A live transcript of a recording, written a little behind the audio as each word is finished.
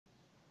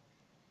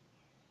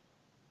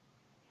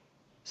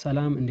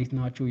ሰላም እንዴት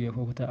ናችሁ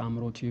የሆህተ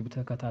አእምሮ ቲዩብ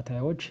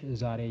ተከታታዮች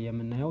ዛሬ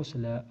የምናየው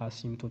ስለ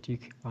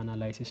አሲምፕቶቲክ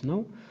አናላይሲስ ነው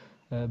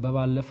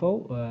በባለፈው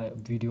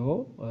ቪዲዮ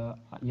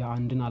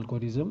የአንድን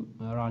አልጎሪዝም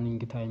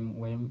ራኒንግ ታይም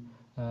ወይም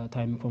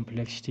ታይም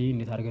ኮምፕሌክሲቲ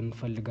እንዴት አድርገን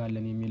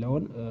እንፈልጋለን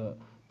የሚለውን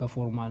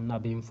በፎርማል እና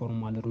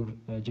በኢንፎርማል ሩል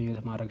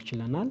ጀነሬት ማድረግ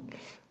ችለናል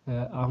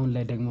አሁን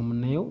ላይ ደግሞ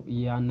የምናየው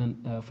ያንን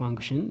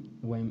ፋንክሽን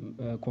ወይም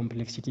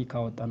ኮምፕሌክሲቲ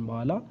ካወጣን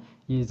በኋላ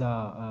የዛ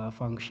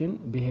ፋንክሽን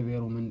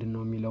ቢሄቪየሩ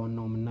ምንድነው የሚለውን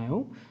ነው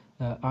የምናየው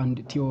አንድ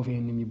t of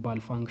n የሚባል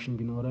ፋንክሽን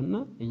ቢኖርና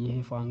ይሄ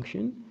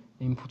ፋንክሽን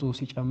ኢንፑቱ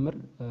ሲጨምር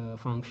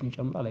ፋንክሽን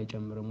ይጨምራል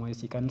አይጨምርም ወይስ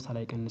ይቀንሳል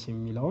አይቀንስም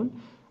የሚለውን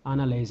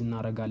አናላይዝ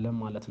እናደርጋለን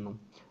ማለት ነው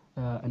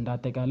እንደ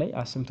አጠቃላይ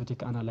አሲምፕቶቲክ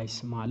አናላይሲስ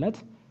ማለት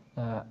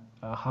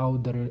how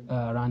the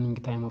running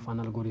time of an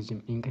algorithm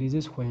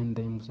increases when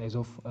the input size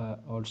of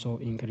also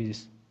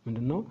increases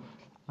ምንድነው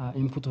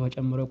ኢንፑቱ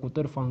በጨመረ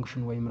ቁጥር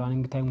ፋንክሽን ወይም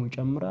ራኒንግ ታይሙ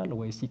ይጨምራል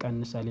ወይስ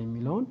ይቀንሳል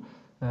የሚለውን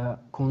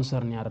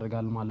ኮንሰርን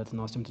ያደርጋል ማለት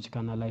ነው አሲምፕቶቲክ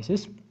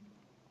አናላይሲስ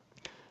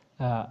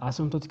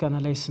asymptotic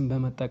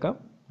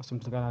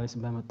analysis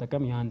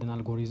በመጠቀም የአንድን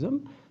አልጎሪዝም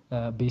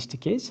ቤስት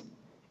ኬዝ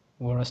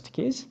ወረስት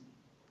ኬዝ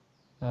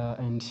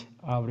and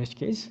average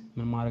case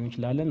ምን ማድረግ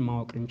እንችላለን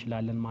ማወቅ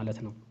እንችላለን ማለት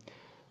ነው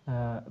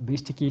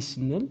ቤስት ኬዝ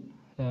ስንል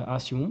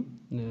assume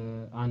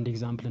አንድ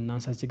ኤግዛምፕል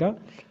እናንሳ እዚህ ጋር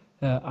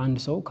አንድ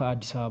ሰው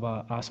ከአዲስ አበባ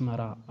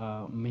አስመራ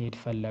መሄድ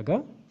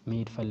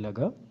ፈለገ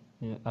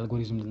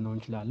አልጎሪዝም ልንለው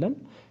እንችላለን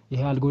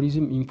ይሄ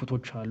አልጎሪዝም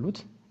ኢንፑቶች አሉት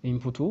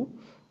ኢንፑቱ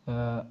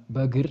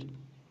በእግር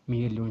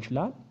መሄድ ሊሆን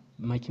ይችላል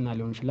መኪና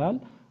ሊሆን ይችላል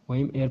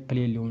ወይም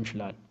ኤርፕሌን ሊሆን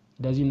ይችላል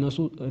ስለዚህ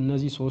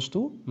እነዚህ ሶስቱ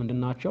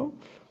ምንድናቸው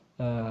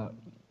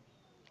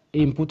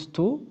ኢንፑት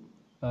ቱ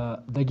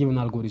the given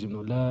algorithm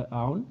ነው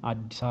ለአሁን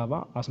አዲስ አበባ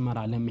አስመራ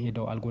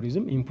ለሚሄደው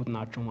አልጎሪዝም ኢንፑት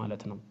ናቸው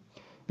ማለት ነው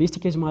ቤስት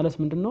ኬዝ ማለት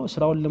ምንድነው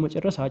ስራውን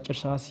ለመጨረስ አጭር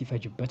ሰዓት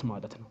ሲፈጅበት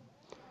ማለት ነው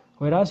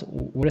whereas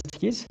worst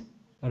case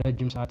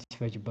ረጅም ሰዓት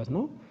ሲፈጅበት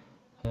ነው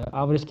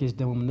average case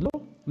ደግሞ ምንለው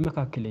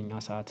መካከለኛ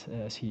ሰዓት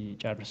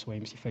ሲጨርስ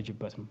ወይም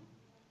ሲፈጅበት ነው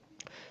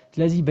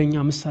ስለዚህ በእኛ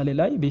ምሳሌ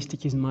ላይ ቤስት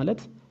ኬዝ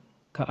ማለት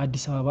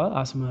ከአዲስ አበባ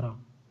አስመራ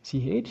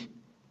ሲሄድ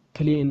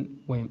ፕሌን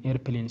ወይም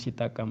ኤርፕሌን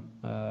ሲጠቀም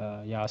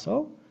ያ ሰው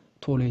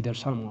ቶሎ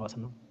ይደርሳል ማለት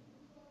ነው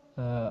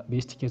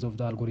ቤስት ኬዝ ኦፍ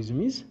ዘ አልጎሪዝም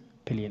ኢዝ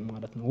ፕሌን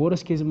ማለት ነው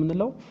ወረስት ኬዝ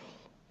ምንለው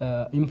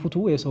ኢንፑቱ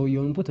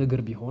የሰውየው ኢንፑት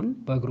እግር ቢሆን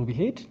በእግሩ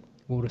ቢሄድ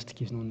ወረስት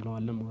ኬዝ ነው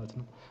እንለዋለን ማለት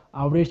ነው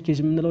አቨሬጅ ኬዝ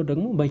ምንለው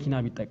ደግሞ መኪና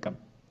ቢጠቀም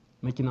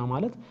መኪና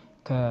ማለት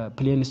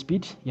ከፕሌን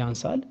ስፒድ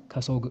ያንሳል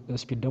ከሰው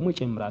ስፒድ ደግሞ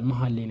ይጨምራል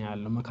መሃል ላይ ነው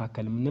ያለው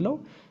መካከል ምንለው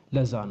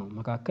ለዛ ነው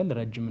መካከል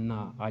ረጅምና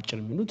አጭር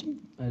ሚሉት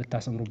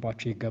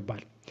ልታሰምሩባቸው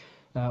ይገባል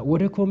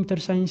ወደ ኮምፒውተር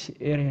ሳይንስ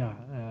ኤሪያ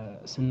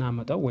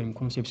ስናመጣው ወይም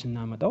ኮንሴፕት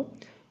ስናመጣው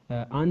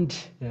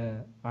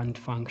አንድ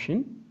ፋንክሽን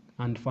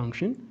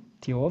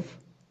t of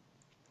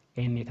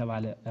n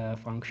የተባለ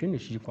ፋንክሽን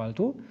is equal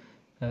to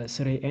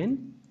 3n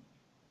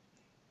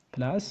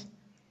plus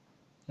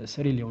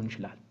 3 ሊሆን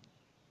ይችላል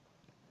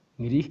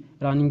እንግዲህ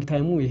ራኒንግ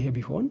ታይሙ ይሄ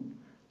ቢሆን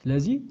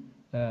ስለዚህ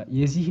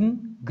የዚህን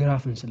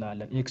ግራፍን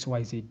ስላለን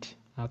xyz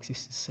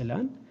አክሲስ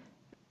ስላን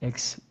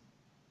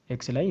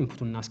x ላይ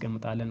ኢንፑቱን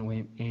እናስቀምጣለን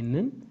ወይም n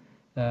ን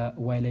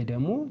y ላይ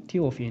ደግሞ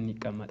t of n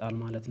ይቀመጣል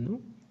ማለት ነው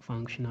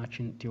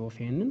ፋንክሽናችን t of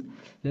n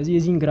ስለዚህ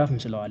የዚህን ግራፍ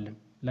እንስለዋለን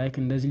ላይክ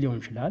እንደዚህ ሊሆን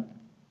ይችላል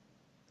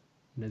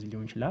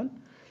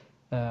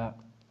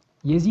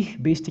የዚህ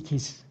ቤስት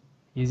ኬዝ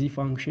የዚህ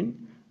ፋንክሽን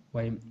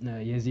ወይም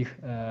የዚህ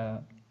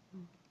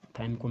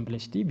ታይም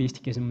ኮምፕሌክሲቲ ቤስት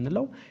ኬዝ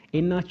ምንለው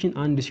n-ናችን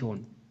አንድ ሲሆን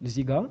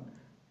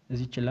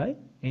እዚች ላይ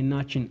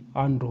n-ናችን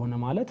አንድ ሆነ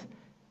ማለት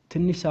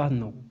ትንሽ ሰዓት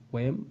ነው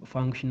ወይም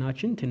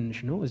ፋንክሽናችን ትንሽ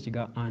ነው እዚህ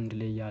ጋር አንድ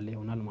ላይ ያለ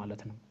ይሆናል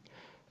ማለት ነው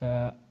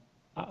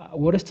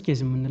ወረስት ኬዝ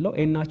ምንለው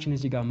n-ናችን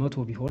እዚህ ጋር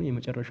 100 ቢሆን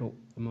የመጨረሻው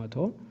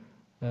 100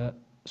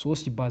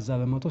 3 ሲባዛ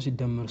በ100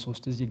 ሲደመር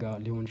 3 እዚህ ጋር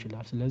ሊሆን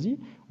ይችላል ስለዚህ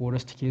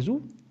ወረስት ኬዙ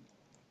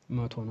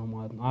 100 ነው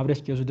ማለት ነው አቨሬጅ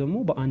ኬዙ ደግሞ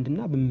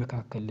በአንድና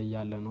በመካከል ላይ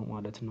ያለ ነው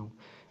ማለት ነው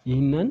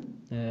ይሄንን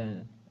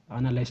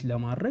አናላይዝ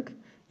ለማድረግ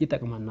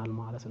ይጠቅመናል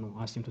ማለት ነው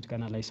አሲምፕቶቲክ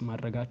አናላይሲስ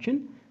ማድረጋችን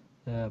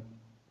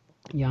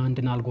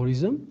የአንድን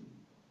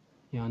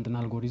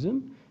አልጎሪዝም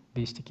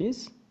ቤስት ኬዝ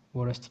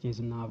ወረስት ኬዝ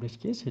እና አቨሬጅ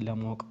ኬዝ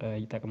ለማወቅ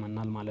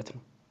ይጠቅመናል ማለት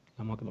ነው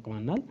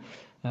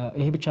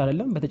ይሄ ብቻ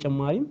አይደለም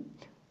በተጨማሪም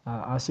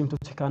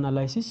asymptotic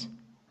analysis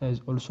is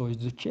also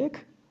used to check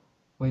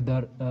whether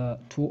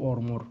two or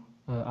more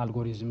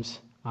algorithms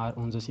are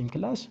on the same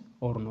class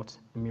or not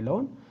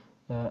የሚለውን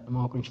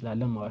ማወቅ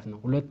እንችላለን ማለት ነው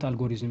ሁለት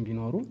አልጎሪዝም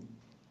ቢኖሩ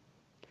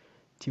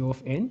t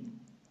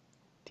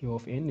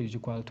of n is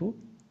equal to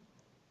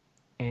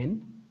n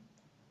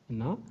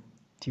እና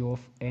t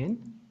of n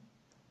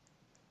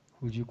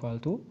is equal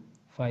to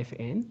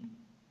 5n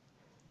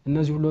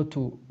እነዚህ ሁለቱ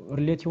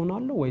ሪሌት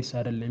ይሆናሉ ወይስ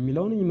አይደለም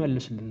የሚለውን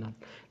ይመልስልናል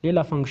ሌላ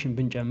ፋንክሽን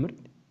ብንጨምር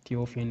t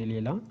of n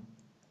ሌላ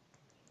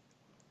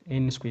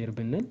n ስኩዌር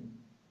ብንል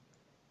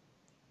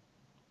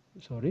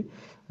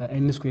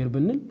n ስኩዌር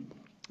ብንል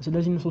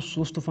ስለዚህ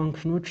ሶስቱ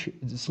ፋንክሽኖች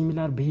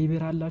ሲሚላር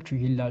ቢሄቪየር አላችሁ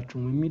ይላችሁ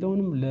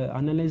የሚለውንም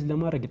ለአናላይዝ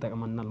ለማድረግ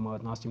ይጠቅመናል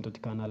ማለት ነው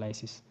አሲምፕቶቲክ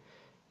አናላይሲስ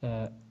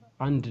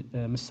አንድ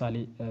ምሳሌ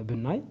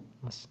ብናይ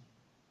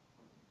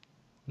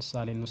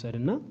ምሳሌ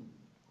እንውሰድና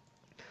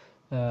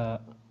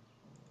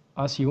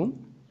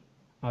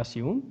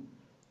assume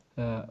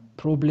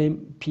problem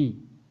p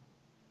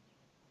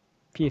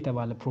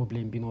የተባለ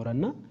ፕሮብሌም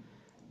ቢኖርና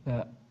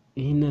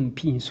ይሄንን p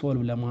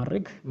ሶልቭ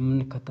ለማድረግ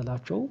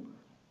የምንከተላቸው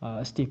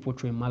ስቴፖች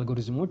ወይም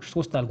አልጎሪዝሞች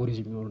ሶስት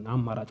አልጎሪዝም ይኖሩና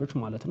አማራጮች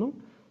ማለት ነው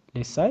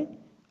let's say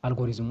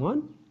አልጎሪዝም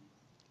 1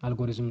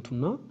 አልጎሪዝም 2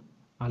 እና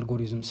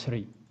አልጎሪዝም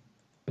 3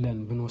 ብለን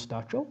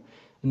ብንወስዳቸው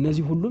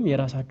እነዚህ ሁሉም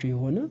የራሳቸው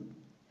የሆነ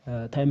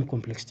ታይም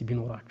ኮምፕሌክሲቲ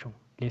ቢኖራቸው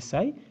let's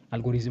say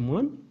አልጎሪዝም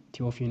 1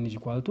 t of n is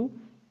equal to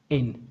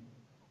n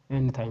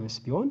times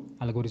ቢሆን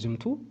አልጎሪዝም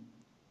 2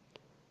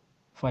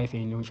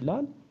 5n ሊሆን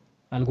ይችላል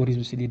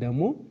አልጎሪዝም 3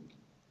 ደግሞ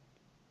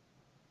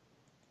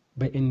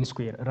በn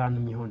ስኩዌር ራን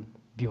የሚሆን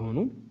ቢሆኑ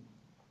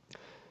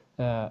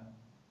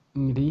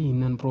እንግዲህ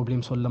ይህንን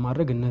ፕሮብሌም ሶልቭ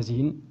ለማድረግ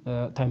እነዚህን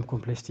ታይም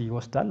ኮምፕሌክሲቲ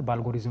ይወስዳል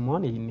በአልጎሪዝም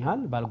 1 ይህን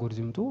ያህል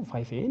በአልጎሪዝም 2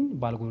 5n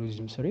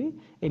በአልጎሪዝም 3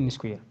 n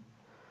ስኩዌር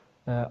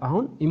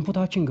አሁን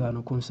ኢንፑታችን ጋር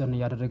ነው ኮንሰርን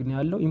ያደረግን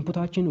ያለው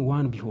ኢንፑታችን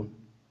 1 ቢሆን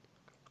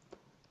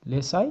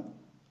let's say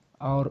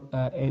our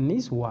n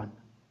is 1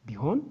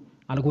 ቢሆን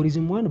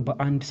አልጎሪዝም 1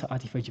 በአንድ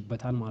ሰዓት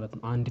ይፈጅበታል ማለት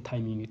ነው አንድ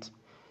ታይም ዩኒት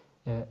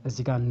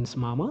እዚህ ጋር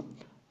እንስማማ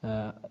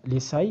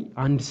let's say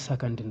 1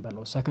 ሰከንድ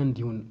እንበለው ሰከንድ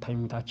ይሁን ታይም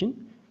ዩኒታችን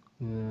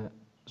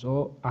so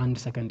 1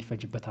 ሰከንድ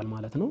ይፈጅበታል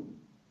ማለት ነው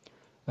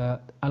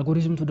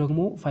አልጎሪዝም 2 ደግሞ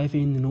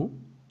 5n ነው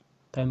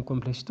ታይም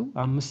ኮምፕሌክሲቲው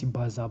 5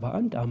 ሲባዛ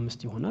በ1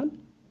 5 ይሆናል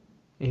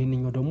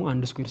ይሄንኛው ደግሞ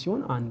 1 ስኩዌር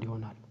ሲሆን 1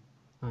 ይሆናል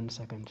 1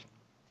 ሰከንድ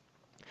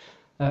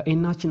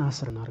ኤናችን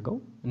 10 እናርገው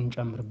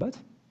እንጨምርበት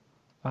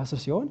 10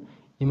 ሲሆን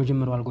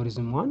የመጀመሪያው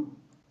አልጎሪዝም 1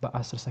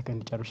 በ10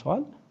 ሰከንድ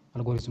ጨርሰዋል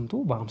አልጎሪዝም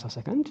 2 በ50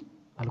 ሰከንድ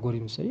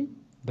አልጎሪዝም 3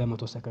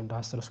 በ100 ሰከንድ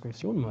 10 ስኩዌር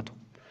ሲሆን 100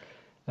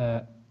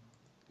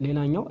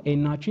 ሌላኛው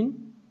ኤናችን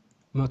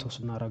 100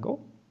 ስናረገው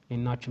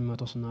ኤናችን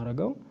 100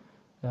 ስናረገው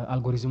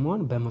አልጎሪዝም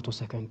 1 በ100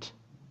 ሰከንድ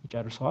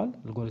ይጨርሰዋል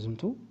አልጎሪዝም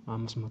 2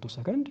 500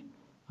 ሰከንድ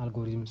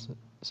አልጎሪዝም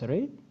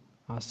 3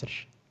 10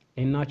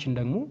 ኤናችን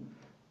ደግሞ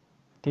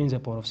 10 ዘ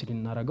ፓወር ኦፍ 3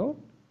 እናረገው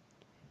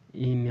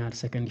ይሄን ያህል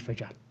ሰከንድ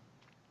ይፈጃል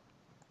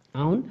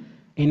አሁን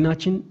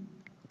ኤናችን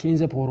 10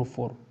 ዘ ፓወር ኦፍ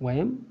 4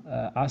 ወይም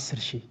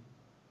 10000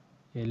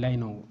 ላይ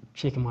ነው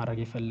ቼክ ማድረግ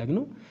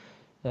የፈለግነው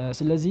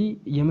ስለዚህ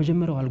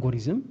የመጀመሪያው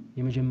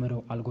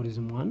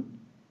አልጎሪዝም 1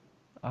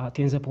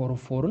 10 ዘ ፓወር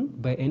ኦፍ 4ን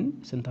በn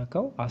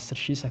ስንታካው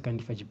 10000 ሰከንድ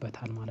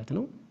ይፈጅበታል ማለት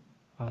ነው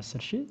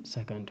 10000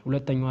 ሰከንድ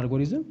ሁለተኛው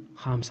አልጎሪዝም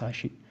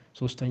 50000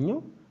 ሶስተኛው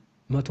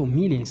 100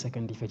 ሚሊዮን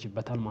ሰከንድ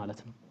ይፈጅበታል ማለት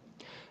ነው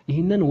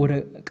ይሄንን ወደ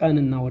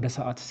ቀንና ወደ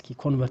ሰዓት እስኪ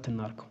ኮንቨርት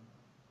እናርገው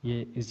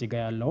እዚህ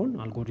ጋር ያለውን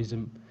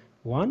አልጎሪዝም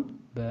 1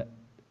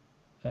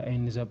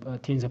 በn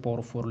 10 ዘ ፓወር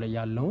ኦፍ 4 ላይ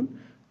ያለውን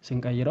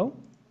ስንቀይረው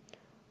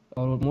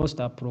almost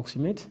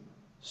approximate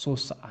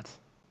 3 ሰዓት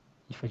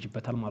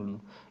ይፈጅበታል ማለት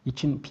ነው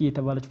ይችን p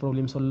የተባለች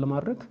ፕሮብሌም ሶልቭ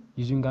ለማድረግ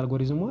ዩዚንግ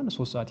አልጎሪዝም 1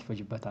 3 ሰዓት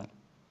ይፈጅበታል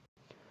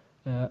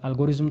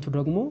አልጎሪዝም 2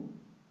 ደግሞ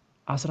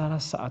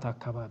 14 ሰዓት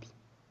አካባቢ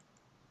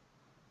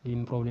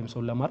ይህን ፕሮብሌም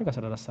ሶልቭ ለማድረግ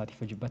 14 ሰዓት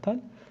ይፈጅበታል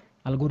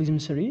አልጎሪዝም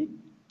 3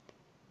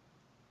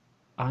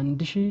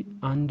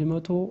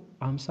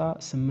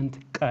 1158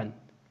 ቀን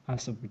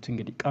አስቡት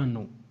እንግዲህ ቀን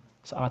ነው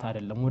ሰዓት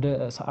አይደለም ወደ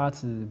ሰዓት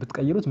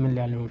ብትቀይሩት ምን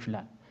ሊያልነው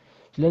ይችላል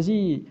ስለዚህ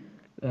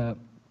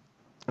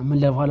ምን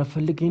ለማለት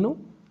ፈልጌ ነው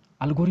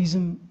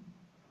አልጎሪዝም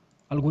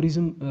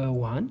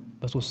 1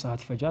 በ3 ሰዓት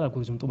ይፈጃል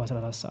አልጎሪዝም 2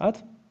 በ14 ሰዓት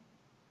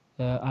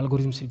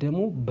አልጎሪዝም 3 ደግሞ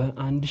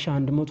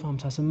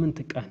በ1158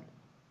 ቀን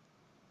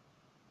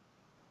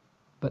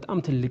በጣም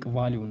ትልቅ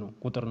ቫልዩ ነው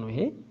ቁጥር ነው ይሄ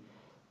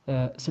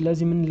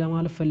ስለዚህ ምን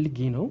ለማለት ፈልጌ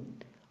ነው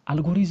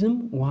አልጎሪዝም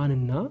 1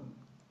 እና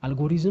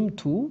አልጎሪዝም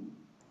 2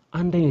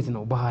 አንድ አይነት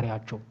ነው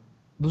ባህሪያቸው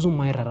ብዙም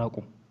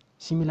አይራራቁም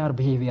ሲሚላር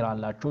ቢሄቪየር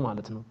አላቸው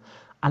ማለት ነው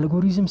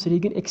አልጎሪዝም 3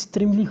 ግን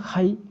ኤክስትሪምሊ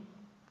ሃይ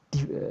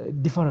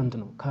ዲፈረንት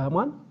ነው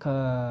ከማን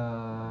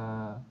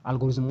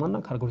ከአልጎሪዝም 1 እና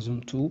ከአልጎሪዝም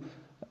 2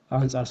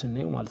 አንፃር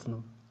ስናየው ማለት ነው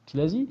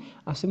ስለዚህ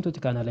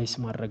አሲምፕቶቲክ አናላይሲስ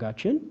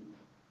ማድረጋችን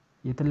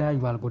የተለያዩ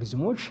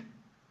አልጎሪዝሞች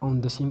on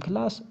the same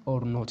class or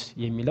not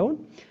የሚለውን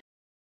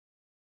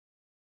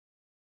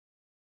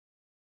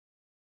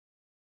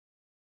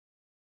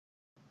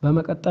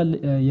በመቀጠል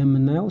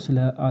የምናየው ስለ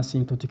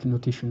አሲምፕቶቲክ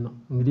ኖቴሽን ነው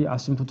እንግዲህ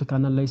አሲምፕቶቲክ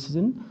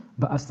አናላይሲስን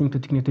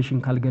በአሲምፕቶቲክ ኖቴሽን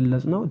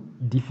ካልገለጽነው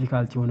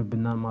ዲፊካልት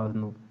ይሆንብናል ማለት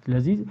ነው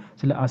ስለዚህ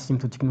ስለ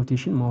አሲምፕቶቲክ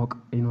ኖቴሽን ማወቅ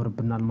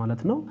ይኖርብናል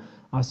ማለት ነው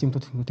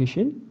አሲምፕቶቲክ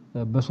ኖቴሽን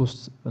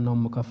በሶስት ነው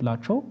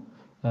መከፍላቸው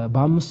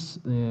በአምስት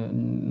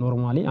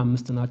ኖርማሊ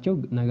 5 ናቸው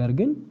ነገር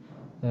ግን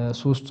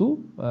ሶስቱ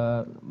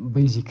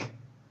ቤዚክ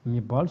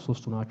የሚባል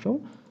ሶስቱ ናቸው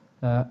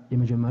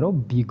የመጀመሪያው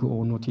ቢግ ኦ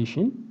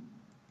ኖቴሽን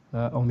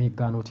ኦሜጋ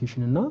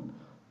ኖቴሽን እና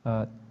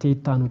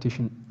ቴታ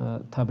ኖቴሽን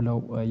ተብለው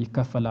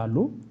ይከፈላሉ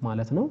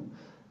ማለት ነው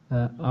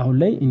አሁን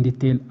ላይ ኢን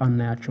ዲቴል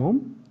አናያቸውም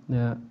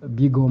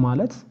ቢግ ኦ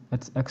ማለት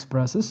it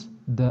expresses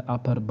the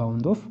upper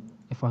bound of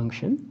a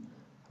function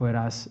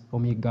whereas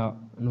omega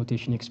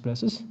notation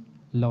expresses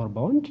lower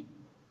bound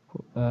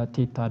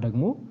theta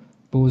ደግሞ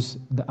both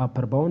the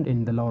upper bound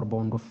and the lower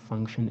bound of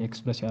function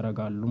express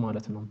ያደርጋሉ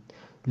ማለት ነው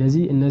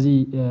ስለዚህ እነዚህ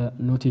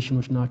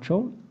ኖቴሽኖች ናቸው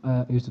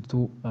used to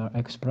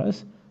express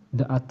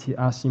the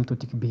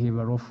asymptotic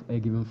behavior of a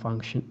given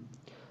function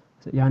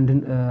ያንድን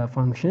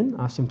ፋንክሽን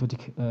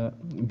አሲምፕቶቲክ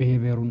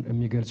ቢሄቪየሩን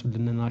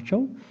የሚገልጹልን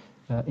ናቸው።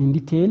 ኢን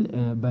ዲቴይል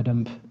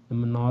በደንብ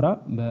የምናወራ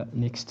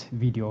በኔክስት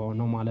ቪዲዮ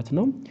ነው ማለት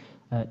ነው።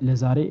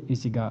 ለዛሬ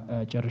እዚህ ጋር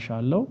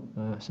ጨርሻለሁ።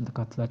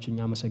 ስለተከታተላችሁኝ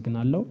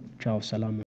አመሰግናለሁ። ቻው ሰላም።